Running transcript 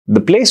The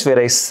place where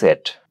I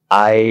sit,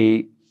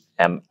 I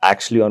am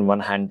actually on one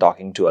hand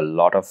talking to a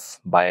lot of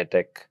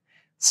biotech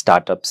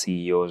startup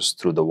CEOs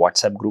through the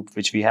WhatsApp group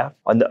which we have.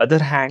 On the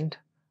other hand,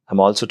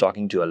 I'm also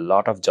talking to a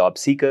lot of job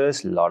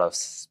seekers, a lot of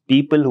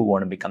people who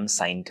want to become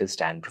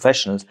scientists and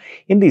professionals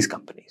in these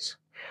companies.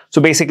 So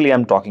basically,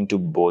 I'm talking to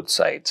both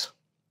sides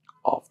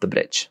of the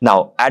bridge.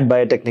 Now, at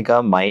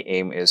Biotechnica, my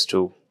aim is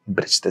to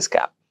bridge this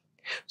gap.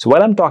 So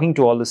while I'm talking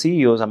to all the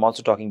CEOs, I'm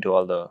also talking to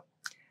all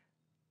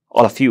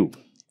of you.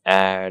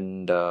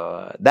 And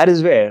that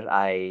is where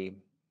I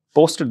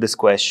posted this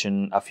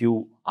question a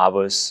few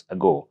hours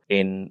ago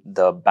in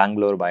the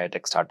Bangalore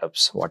Biotech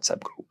Startups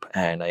WhatsApp group.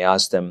 And I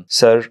asked them,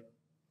 sir,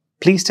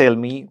 please tell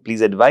me,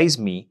 please advise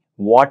me,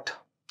 what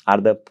are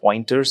the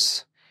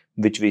pointers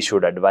which we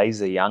should advise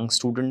the young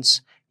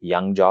students,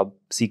 young job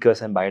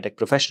seekers and biotech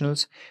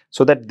professionals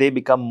so that they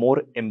become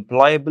more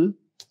employable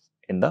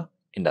in the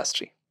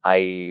industry.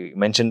 I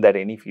mentioned that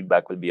any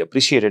feedback will be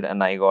appreciated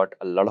and I got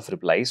a lot of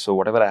replies. So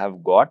whatever I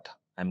have got,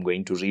 I'm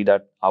going to read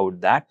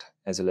out that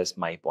as well as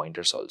my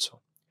pointers also.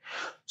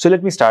 So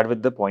let me start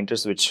with the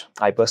pointers which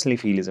I personally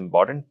feel is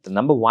important. The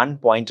number one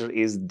pointer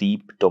is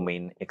deep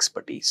domain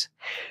expertise.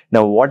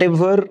 Now,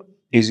 whatever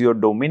is your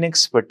domain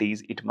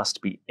expertise, it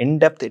must be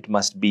in-depth, it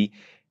must be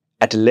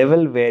at a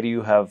level where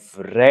you have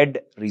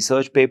read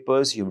research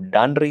papers, you've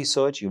done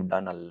research, you've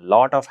done a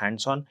lot of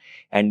hands-on,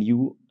 and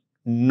you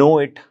know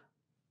it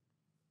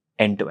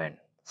end to end,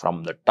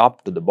 from the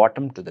top to the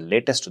bottom, to the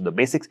latest, to the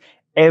basics,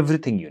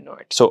 everything you know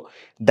it. So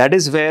that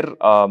is where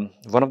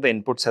one of the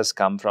inputs has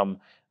come from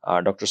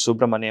Dr.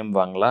 Subramaniam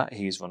Wangla.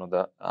 He is one of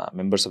the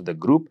members of the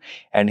group,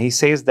 and he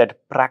says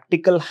that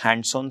practical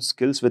hands-on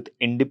skills with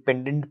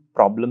independent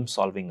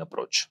problem-solving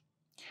approach.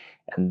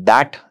 And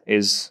that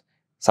is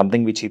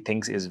something which he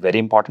thinks is very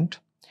important.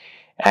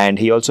 And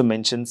he also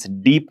mentions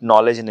deep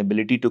knowledge and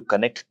ability to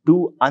connect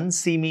two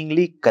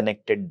unseemingly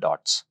connected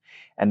dots.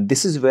 And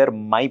this is where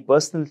my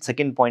personal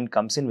second point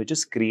comes in, which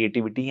is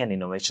creativity and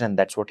innovation. And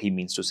that's what he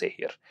means to say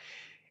here.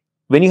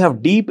 When you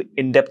have deep,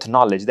 in-depth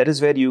knowledge, that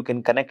is where you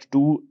can connect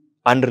two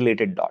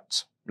unrelated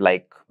dots,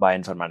 like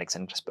bioinformatics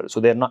and CRISPR. So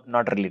they're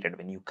not related.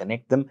 When you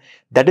connect them,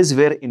 that is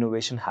where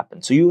innovation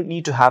happens. So you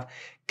need to have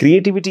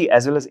creativity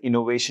as well as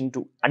innovation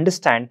to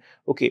understand,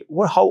 okay,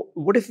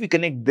 what if we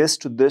connect this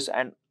to this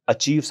and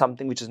achieve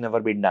something which has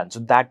never been done? So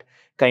that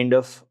kind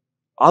of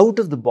out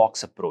of the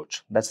box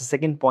approach. That's the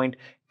second point.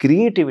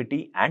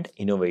 Creativity and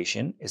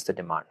innovation is the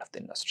demand of the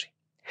industry.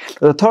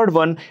 The third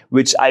one,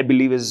 which I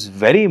believe is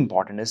very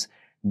important, is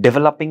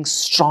developing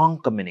strong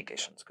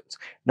communication skills.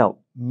 Now,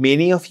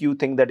 many of you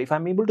think that if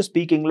I'm able to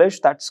speak English,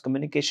 that's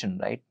communication,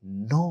 right?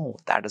 No,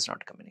 that is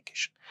not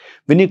communication.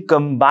 When you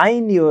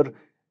combine your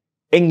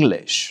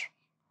English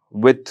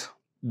with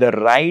the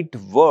right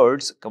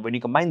words, when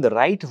you combine the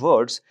right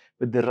words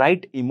with the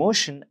right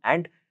emotion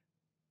and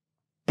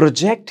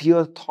project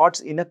your thoughts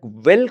in a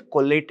well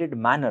collated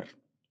manner,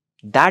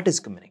 that is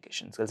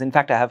communication skills. In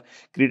fact, I have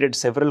created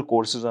several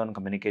courses on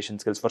communication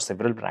skills for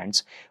several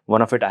brands.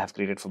 One of it I have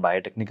created for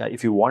Biotechnica.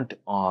 If you want,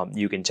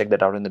 you can check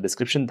that out in the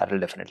description. That will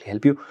definitely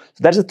help you.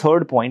 So that's the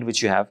third point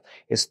which you have,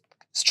 is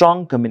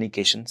strong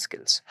communication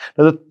skills.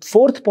 Now, the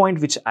fourth point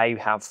which I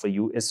have for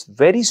you is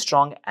very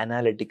strong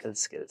analytical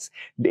skills,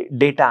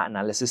 data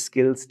analysis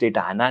skills,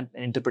 data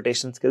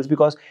interpretation skills,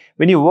 because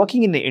when you're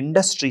working in the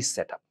industry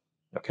setup,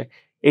 okay,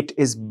 it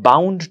is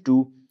bound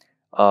to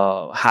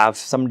have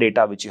some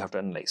data which you have to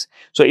analyze.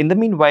 So in the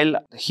meanwhile,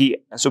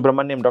 Dr.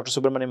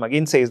 Subramaniam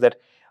again says that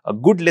a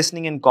good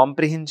listening and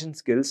comprehension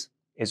skills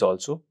is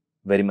also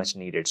very much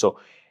needed. So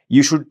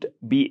you should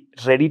be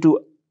ready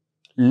to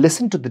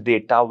listen to the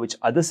data which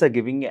others are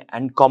giving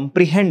and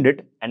comprehend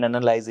it and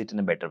analyze it in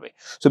a better way.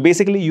 So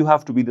basically, you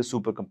have to be the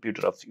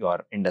supercomputer of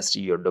your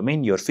industry, your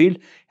domain, your field,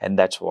 and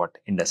that's what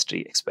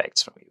industry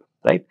expects from you,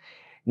 right?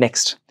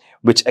 Next,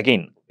 which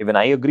again, even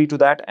I agree to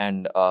that,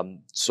 and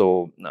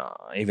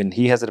even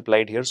he has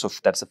replied here. So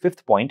that's the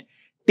fifth point: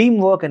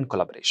 teamwork and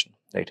collaboration,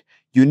 right?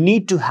 You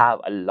need to have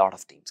a lot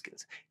of team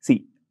skills.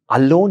 See,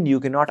 alone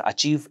you cannot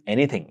achieve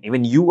anything.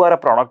 Even you are a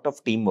product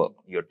of teamwork.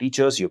 Your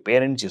teachers, your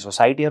parents, your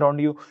society around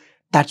you,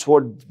 that's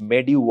what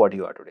made you what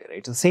you are today,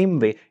 right? So the same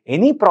way,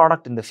 any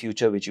product in the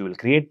future which you will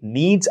create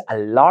needs a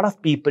lot of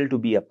people to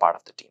be a part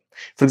of the team.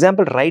 For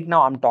example, right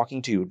now I'm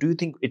talking to you. Do you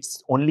think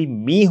it's only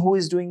me who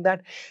is doing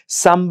that?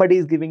 Somebody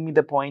is giving me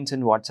the points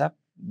in WhatsApp,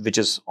 which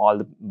is all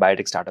the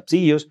biotech startup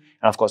CEOs,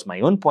 and of course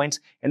my own points.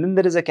 And then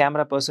there is a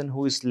camera person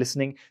who is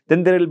listening.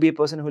 Then there will be a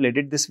person who will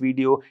edit this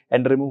video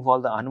and remove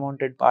all the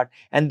unwanted part.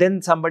 And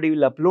then somebody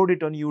will upload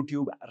it on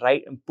YouTube,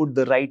 right, and put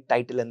the right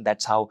title, and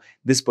that's how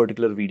this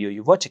particular video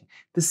you're watching.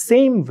 The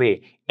same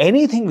way,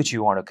 anything which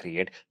you want to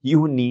create,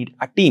 you need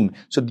a team.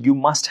 So you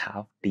must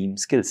have team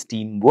skills,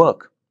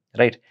 teamwork,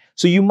 right?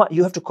 So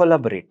you have to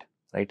collaborate,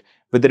 right?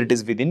 whether it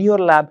is within your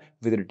lab,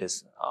 whether it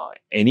is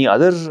any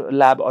other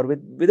lab, or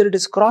whether it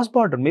is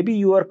cross-border. Maybe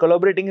you are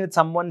collaborating with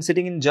someone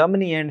sitting in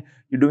Germany and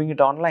you're doing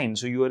it online.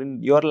 So you are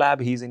in your lab,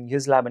 he's in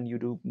his lab, and you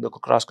do the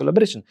cross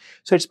collaboration.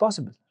 So it's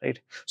possible, right?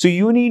 So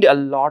you need a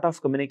lot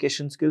of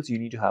communication skills. You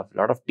need to have a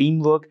lot of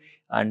teamwork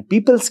and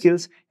people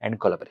skills and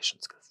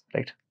collaboration skills,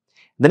 right?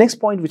 The next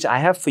point which I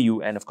have for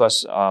you, and of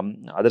course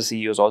other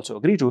CEOs also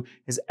agree to,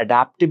 is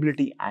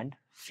adaptability and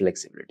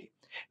flexibility.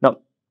 Now,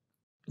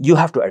 you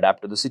have to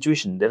adapt to the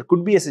situation. There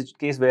could be a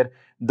case where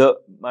the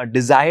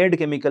desired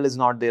chemical is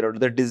not there, or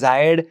the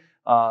desired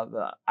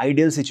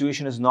ideal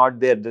situation is not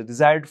there, the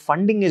desired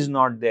funding is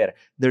not there,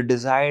 the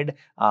desired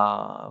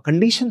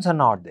conditions are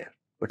not there.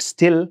 But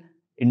still,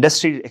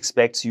 industry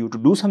expects you to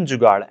do some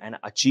jugaad and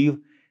achieve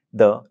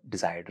the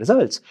desired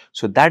results.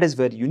 So that is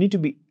where you need to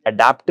be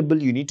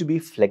adaptable, you need to be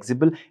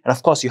flexible, and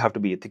of course you have to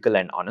be ethical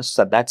and honest.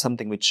 So that's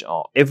something which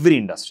every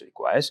industry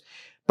requires.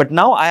 But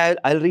now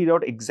I'll read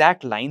out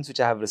exact lines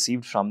which I have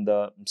received from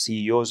the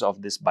CEOs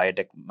of this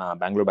biotech,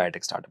 Bangalore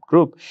Biotech startup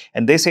group.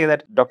 And they say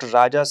that Dr.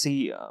 Raja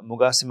C.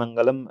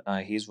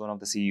 Mugasimangalam, he's one of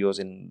the CEOs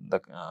in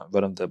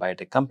one of the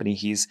biotech company.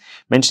 He's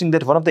mentioning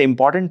that one of the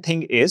important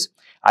thing is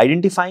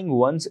identifying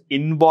one's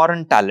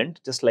inborn talent,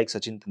 just like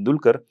Sachin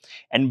Tendulkar,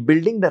 and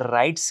building the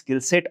right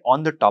skill set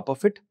on the top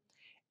of it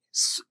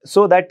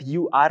so that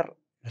you are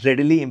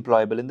readily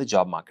employable in the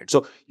job market.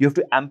 So you have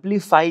to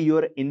amplify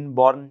your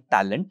inborn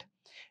talent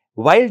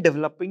while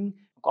developing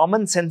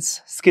common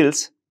sense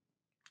skills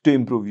to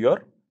improve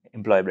your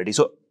employability.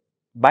 So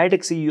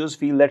biotech CEOs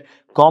feel that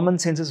common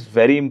sense is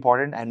very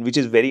important, and which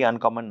is very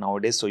uncommon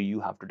nowadays. So you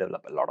have to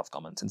develop a lot of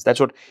common sense. That's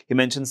what he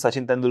mentioned,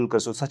 Sachin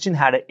Tendulkar. So Sachin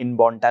had an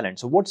inborn talent.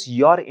 So what's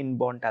your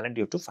inborn talent?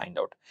 You have to find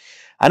out.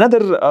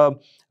 Another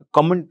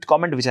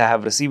comment which I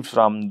have received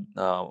from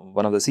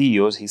one of the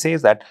CEOs, he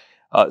says that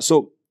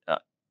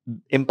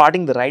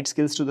imparting the right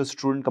skills to the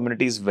student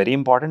community is very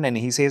important. And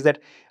he says that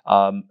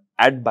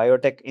at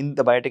biotech, in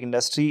the biotech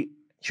industry,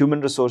 human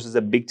resource is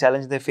a big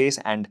challenge they face,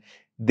 and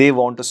they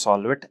want to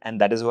solve it.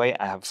 And that is why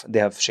they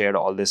have shared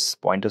all these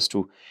pointers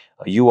to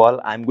you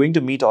all. I'm going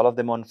to meet all of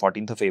them on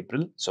 14th of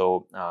April.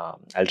 So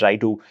I'll try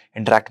to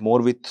interact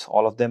more with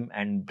all of them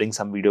and bring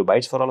some video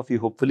bites for all of you,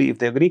 hopefully, if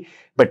they agree.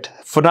 But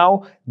for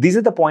now, these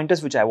are the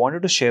pointers which I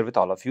wanted to share with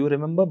all of you.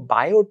 Remember,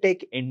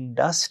 biotech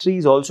industry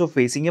is also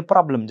facing a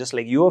problem. Just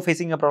like you are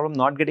facing a problem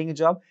not getting a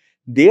job,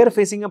 they are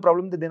facing a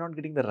problem that they're not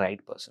getting the right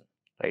person,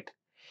 right?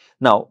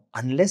 Now,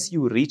 unless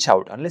you reach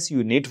out, unless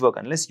you network,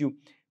 unless you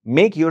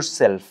make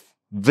yourself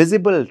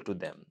visible to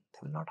them, they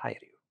will not hire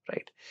you,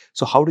 right?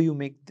 So how do you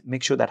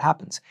make sure that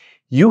happens?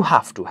 You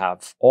have to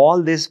have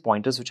all these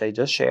pointers which I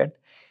just shared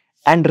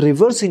and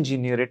reverse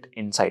engineer it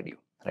inside you,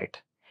 right?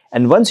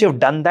 And once you have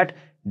done that,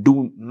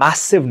 do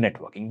massive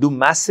networking, do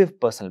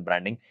massive personal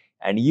branding,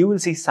 and you will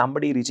see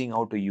somebody reaching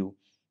out to you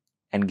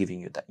and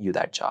giving you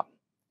that job.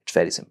 It's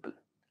very simple.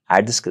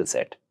 Add the skill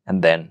set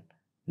and then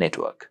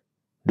network.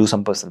 Do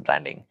some personal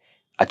branding.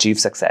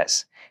 Achieve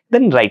success,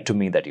 then write to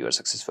me that you are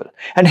successful.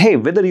 And hey,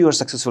 whether you are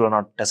successful or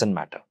not doesn't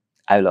matter.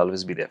 I will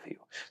always be there for you.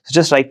 So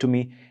just write to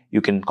me.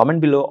 You can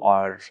comment below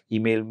or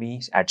email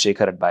me at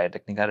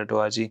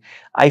shekhar@biotechnica.org.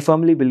 I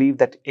firmly believe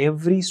that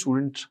every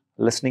student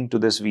listening to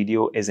this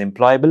video is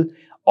employable.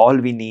 All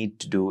we need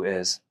to do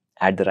is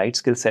add the right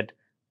skill set.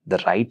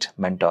 The right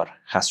mentor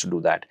has to do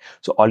that.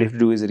 So all you have to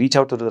do is reach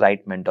out to the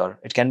right mentor.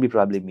 It can be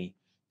probably me,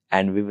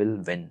 and we will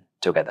win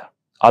together.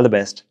 All the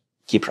best.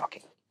 Keep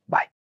rocking.